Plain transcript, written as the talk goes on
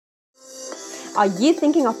Are you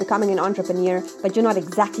thinking of becoming an entrepreneur, but you're not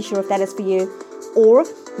exactly sure if that is for you? Or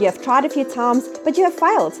you have tried a few times, but you have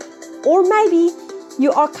failed? Or maybe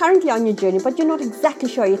you are currently on your journey, but you're not exactly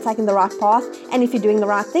sure you're taking the right path and if you're doing the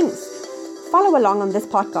right things. Follow along on this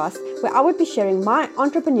podcast where I would be sharing my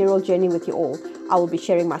entrepreneurial journey with you all. I will be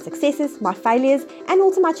sharing my successes, my failures, and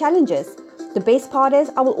also my challenges. The best part is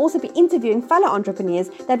I will also be interviewing fellow entrepreneurs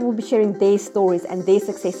that will be sharing their stories and their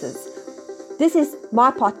successes. This is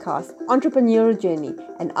my podcast, Entrepreneurial Journey,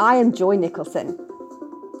 and I am Joy Nicholson.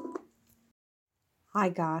 Hi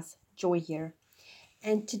guys, Joy here.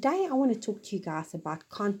 And today I want to talk to you guys about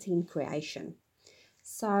content creation.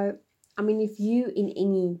 So, if you in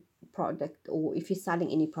any product, or if you're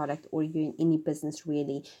selling any product, or you're in any business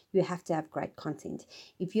really, you have to have great content.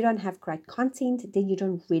 If you don't have great content, then you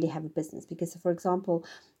don't really have a business. Because, for example,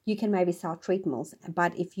 you can maybe sell treadmills,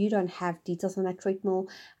 but if you don't have details on that treadmill,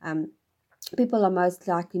 people are most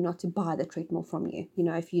likely not to buy the treadmill from you.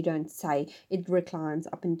 If you don't say it reclines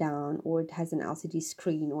up and down, or it has an LCD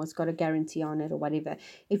screen, or it's got a guarantee on it, or whatever.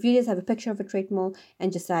 If you just have a picture of a treadmill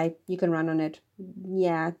and just say you can run on it,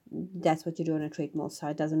 yeah, that's what you do on a treadmill. So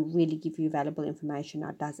it doesn't really give you valuable information,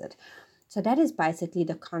 now does it? So that is basically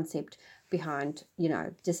the concept behind,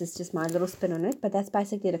 this is just my little spin on it, but that's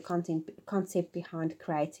basically the concept behind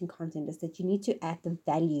creating content, is that you need to add the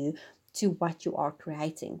value to what you are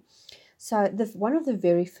creating. So one of the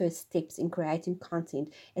very first steps in creating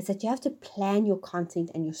content is that you have to plan your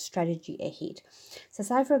content and your strategy ahead. So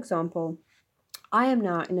say, for example, I am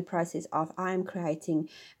now in the process of, I am creating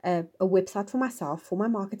a website for myself, for my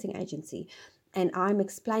marketing agency, and I'm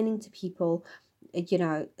explaining to people,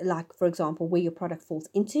 like, for example, where your product falls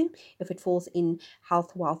into, if it falls in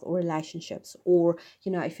health, wealth, or relationships, or,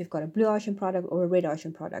 if you've got a blue ocean product or a red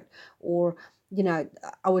ocean product, or,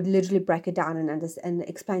 I would literally break it down and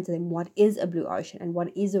explain to them what is a blue ocean and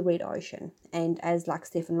what is a red ocean. And as like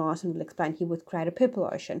Stephen Larsen will explain, he would create a purple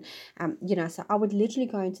ocean. So I would literally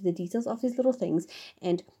go into the details of these little things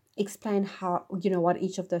and explain how, what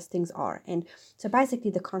each of those things are. And so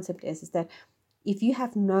basically the concept is that if you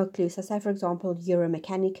have no clue, so say, for example, you're a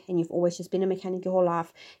mechanic and you've always just been a mechanic your whole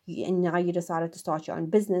life, and now you decided to start your own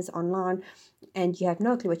business online and you have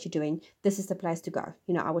no clue what you're doing, this is the place to go.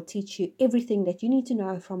 I will teach you everything that you need to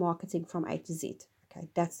know from marketing from A to Z. Okay,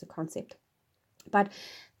 that's the concept. But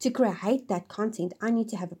to create that content, I need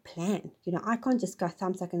to have a plan. I can't just go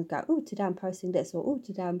thumbsuck and go, oh, today I'm posting this, or oh,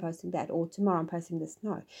 today I'm posting that, or tomorrow I'm posting this.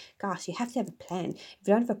 No, gosh, you have to have a plan. If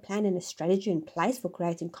you don't have a plan and a strategy in place for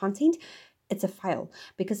creating content, it's a fail.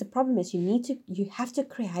 Because the problem is you have to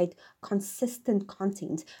create consistent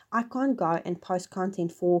content. I can't go and post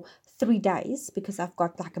content for 3 days because I've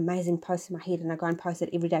got like amazing posts in my head and I go and post it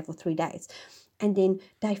every day for 3 days. And then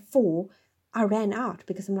day 4, I ran out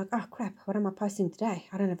because I'm like, oh crap, what am I posting today?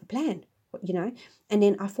 I don't have a plan, and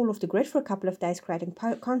then I fall off the grid for a couple of days creating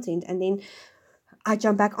content, and then I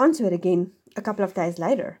jump back onto it again a couple of days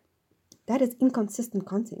later. That is inconsistent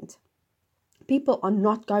content. People are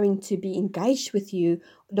not going to be engaged with you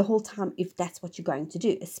the whole time if that's what you're going to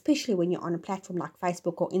do, especially when you're on a platform like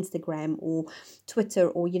Facebook or Instagram or Twitter,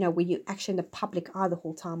 or, where you're actually in the public eye the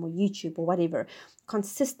whole time, or YouTube or whatever.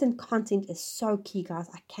 Consistent content is so key, guys.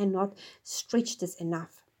 I cannot stretch this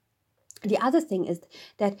enough. The other thing is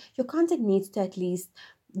that your content needs to at least,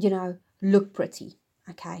 look pretty.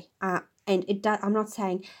 Okay. And I'm not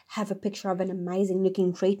saying have a picture of an amazing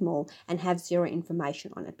looking treadmill and have zero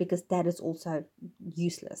information on it, because that is also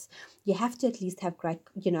useless. You have to at least have great,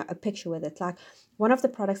 a picture with it. Like one of the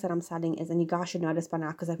products that I'm selling is, and you guys should know this by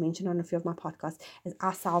now because I've mentioned on a few of my podcasts, is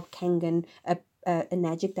I sell Kangen, a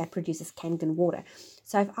Enagic that produces Kangen water.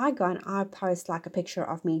 So if I go and I post like a picture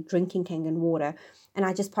of me drinking Kangen water, and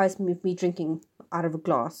I just post me drinking out of a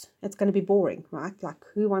glass, it's going to be boring, right? Like,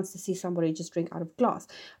 who wants to see somebody just drink out of glass?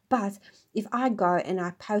 But if I go and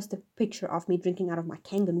I post a picture of me drinking out of my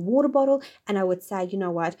Kangen water bottle, and I would say,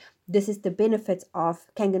 what, this is the benefits of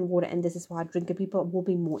Kangen water and this is why I drink it, people will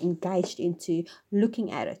be more engaged into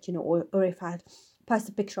looking at it, or if I post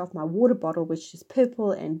a picture of my water bottle, which is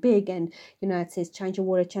purple and big, and, it says change your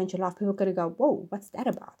water, change your life, people are going to go, whoa, what's that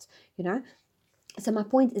about, So my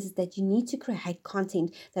point is that you need to create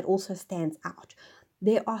content that also stands out.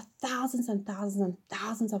 There are thousands and thousands and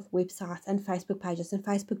thousands of websites and Facebook pages and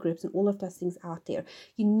Facebook groups and all of those things out there.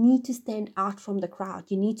 You need to stand out from the crowd.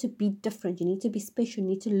 You need to be different. You need to be special. You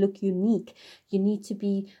need to look unique. You need to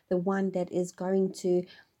be the one that is going to,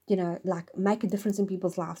 make a difference in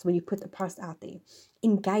people's lives when you put a post out there.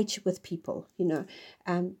 Engage with people,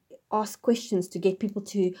 ask questions to get people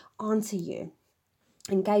to answer you.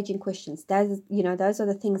 Engaging questions. Those are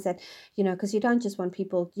the things that, because you don't just want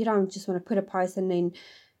to put a post and then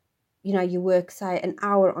you work, say, an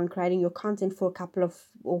hour on creating your content for a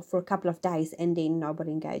couple of days, and then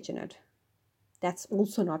nobody engage in it. That's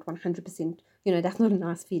also not 100%, that's not a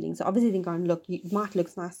nice feeling. So obviously they're going, look, it might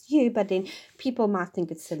look nice to you, but then people might think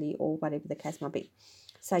it's silly or whatever the case might be.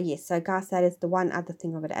 So yes, so guys, that is the one other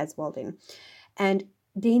thing of it as well then. And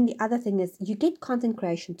then the other thing is you get content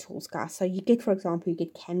creation tools, guys. So you get, for example, you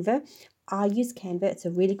get Canva. I use Canva. It's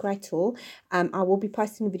a really great tool. I will be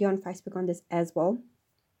posting a video on Facebook on this as well.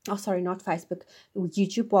 Oh, sorry, not Facebook,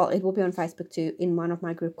 YouTube. Well, it will be on Facebook too, in one of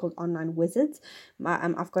my group called Online Wizards.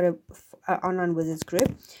 I've got a Online Wizards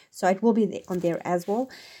group, so it will be on there as well.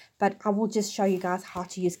 But I will just show you guys how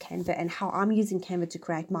to use Canva and how I'm using Canva to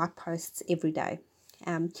create my posts every day.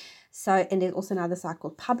 And there's also another site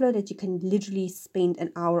called Pablo that you can literally spend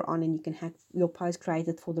an hour on, and you can have your post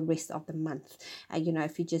created for the rest of the month.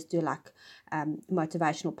 If you just do like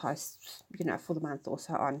motivational posts, for the month or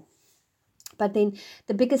so on. But then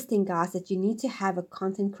the biggest thing, guys, that you need to have a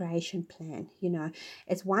content creation plan.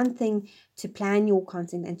 It's one thing to plan your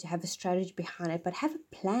content and to have a strategy behind it, but have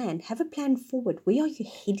a plan forward. Where are you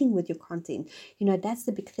heading with your content? That's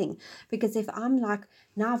the big thing. Because if I'm like,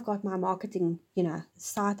 now I've got my marketing,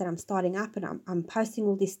 site that I'm starting up, and I'm posting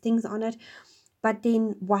all these things on it, but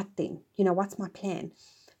then what then? What's my plan?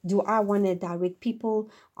 Do I want to direct people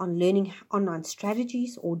on learning online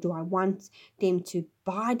strategies, or do I want them to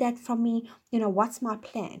buy that from me? What's my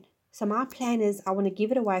plan? So my plan is I want to give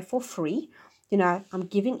it away for free. I'm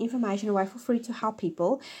giving information away for free to help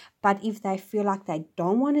people. But if they feel like they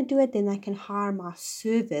don't want to do it, then they can hire my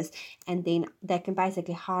service, and then they can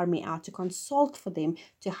basically hire me out to consult for them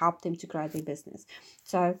to help them to grow their business.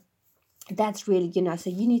 So that's really, so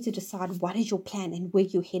you need to decide what is your plan and where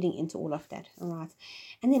you're heading into all of that. All right.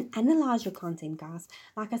 And then analyze your content, guys.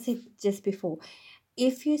 Like I said just before,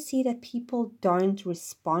 if you see that people don't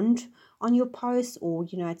respond on your post, or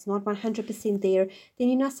it's not 100% there,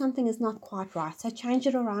 then something is not quite right. So change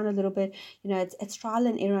it around a little bit. It's trial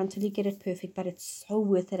and error until you get it perfect, but it's so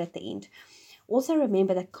worth it at the end. Also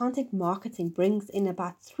remember that content marketing brings in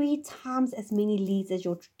about 3 times as many leads as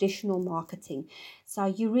your traditional marketing. So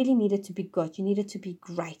you really need it to be good. You need it to be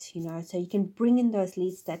great, so you can bring in those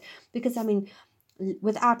leads because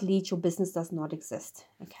without leads, your business does not exist.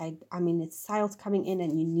 Okay. It's sales coming in,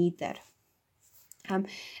 and you need that.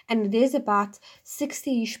 And there's about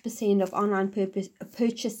 60% of online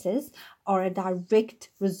purchases are a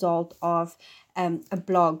direct result of a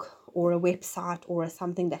blog or a website or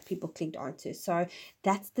something that people clicked onto. So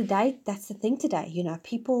that's the thing today.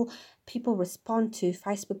 People respond to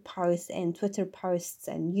Facebook posts and Twitter posts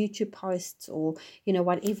and YouTube posts, or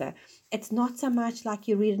whatever. It's not so much like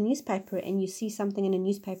you read a newspaper and you see something in a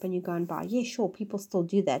newspaper and you go and buy. Yeah, sure, people still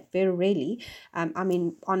do that very rarely.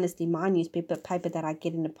 Honestly, my newspaper that I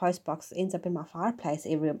get in the post box ends up in my fireplace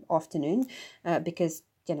every afternoon because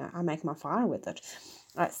I make my fire with it.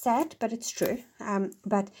 Sad, but it's true.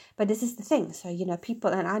 But this is the thing. So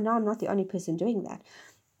people, and I know I'm not the only person doing that.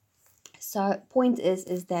 So point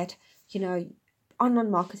is that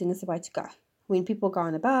online marketing is the way to go. When people go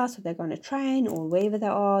on a bus, or they go on a train, or wherever they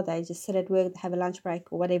are, they just sit at work, have a lunch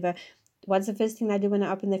break or whatever. What's the first thing they do when they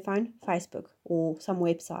open their phone? Facebook or some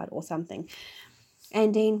website or something.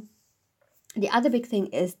 And then the other big thing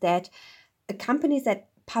is that companies that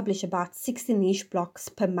publish about 60 niche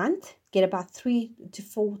blogs per month get about 3 to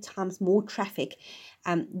 4 times more traffic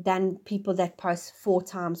than people that post 4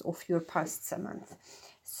 times or fewer posts a month.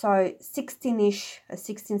 So 16-ish,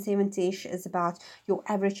 16, 17-ish is about your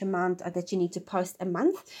average amount that you need to post a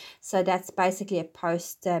month. So that's basically a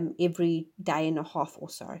post every day and a half or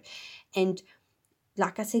so. And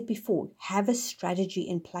like I said before, have a strategy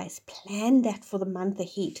in place. Plan that for the month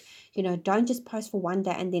ahead. Don't just post for one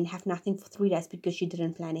day and then have nothing for 3 days because you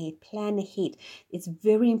didn't plan ahead. Plan ahead. It's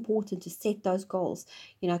very important to set those goals.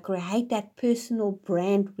 Create that personal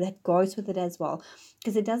brand that goes with it as well.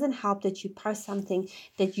 Because it doesn't help that you post something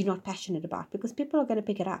that you're not passionate about, because people are going to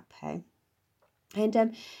pick it up, hey?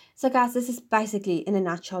 And so guys, this is basically in a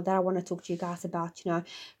nutshell that I want to talk to you guys about.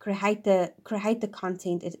 Create the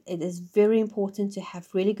content. It is very important to have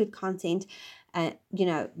really good content,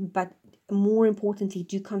 but more importantly,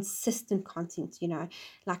 do consistent content.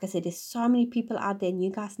 Like I said, there's so many people out there, and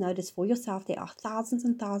you guys know this for yourself. There are thousands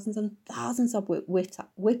and thousands and thousands of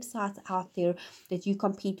websites out there that you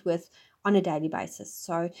compete with on a daily basis.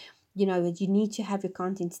 So you need to have your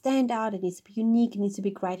content stand out. It needs to be unique. It needs to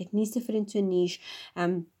be great. It needs to fit into a niche.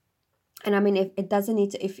 And if it doesn't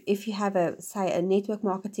need to, if you have a network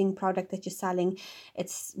marketing product that you're selling,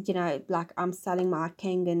 it's, like I'm selling my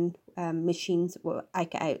Kangen machines, or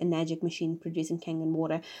aka a Magic machine producing Kangen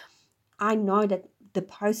water. I know that the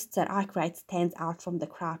posts that I create stands out from the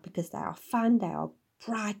crowd because they are fun, they are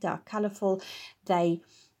bright, they are colorful, they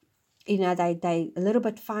they a little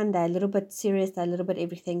bit fun, they're a little bit serious, they're a little bit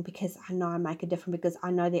everything, because I know I make a difference, because I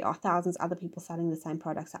know there are thousands of other people selling the same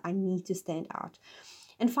products, so I need to stand out.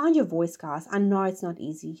 And find your voice, guys. I know it's not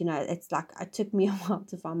easy. It's like it took me a while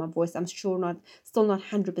to find my voice. I'm still not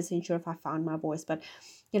 100% sure if I found my voice, but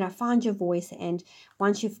find your voice, and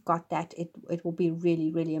once you've got that, it will be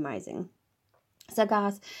really, really amazing. So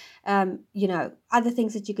guys, other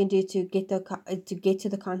things that you can do to get to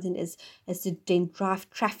the content is to then drive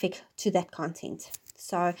traffic to that content.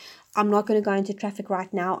 So I'm not going to go into traffic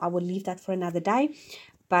right now. I will leave that for another day.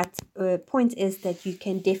 But point is that you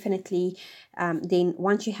can definitely then,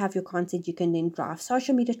 once you have your content, you can then drive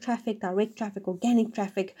social media traffic, direct traffic, organic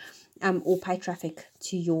traffic, or pay traffic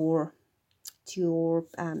to your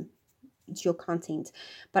content.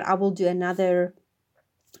 But I will do another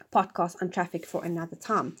podcast on traffic for another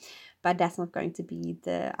time, but that's not going to be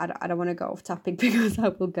I don't want to go off topic because I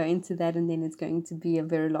will go into that and then it's going to be a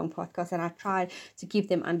very long podcast, and I try to keep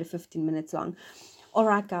them under 15 minutes long. All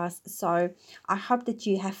right, guys, so I hope that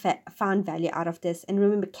you have found value out of this. And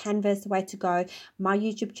remember, Canva is the way to go. My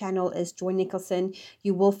YouTube channel is Joy Nicholson.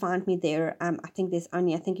 You will find me there. I think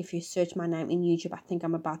if you search my name in YouTube, I think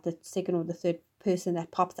I'm about the second or the third person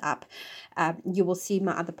that pops up. You will see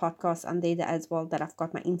my other podcasts on there as well, that I've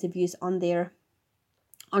got my interviews on there,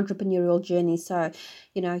 entrepreneurial journey. So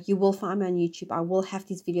you will find me on YouTube. I will have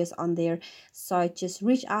these videos on there, so just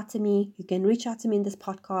reach out to me. You can reach out to me in this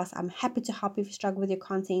podcast. I'm happy to help you if you struggle with your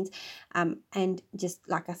content, and just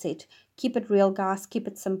like I said, keep it real, guys, keep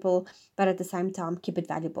it simple, but at the same time keep it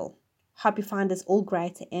valuable. Hope you find this all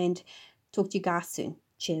great, and talk to you guys soon.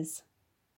 Cheers.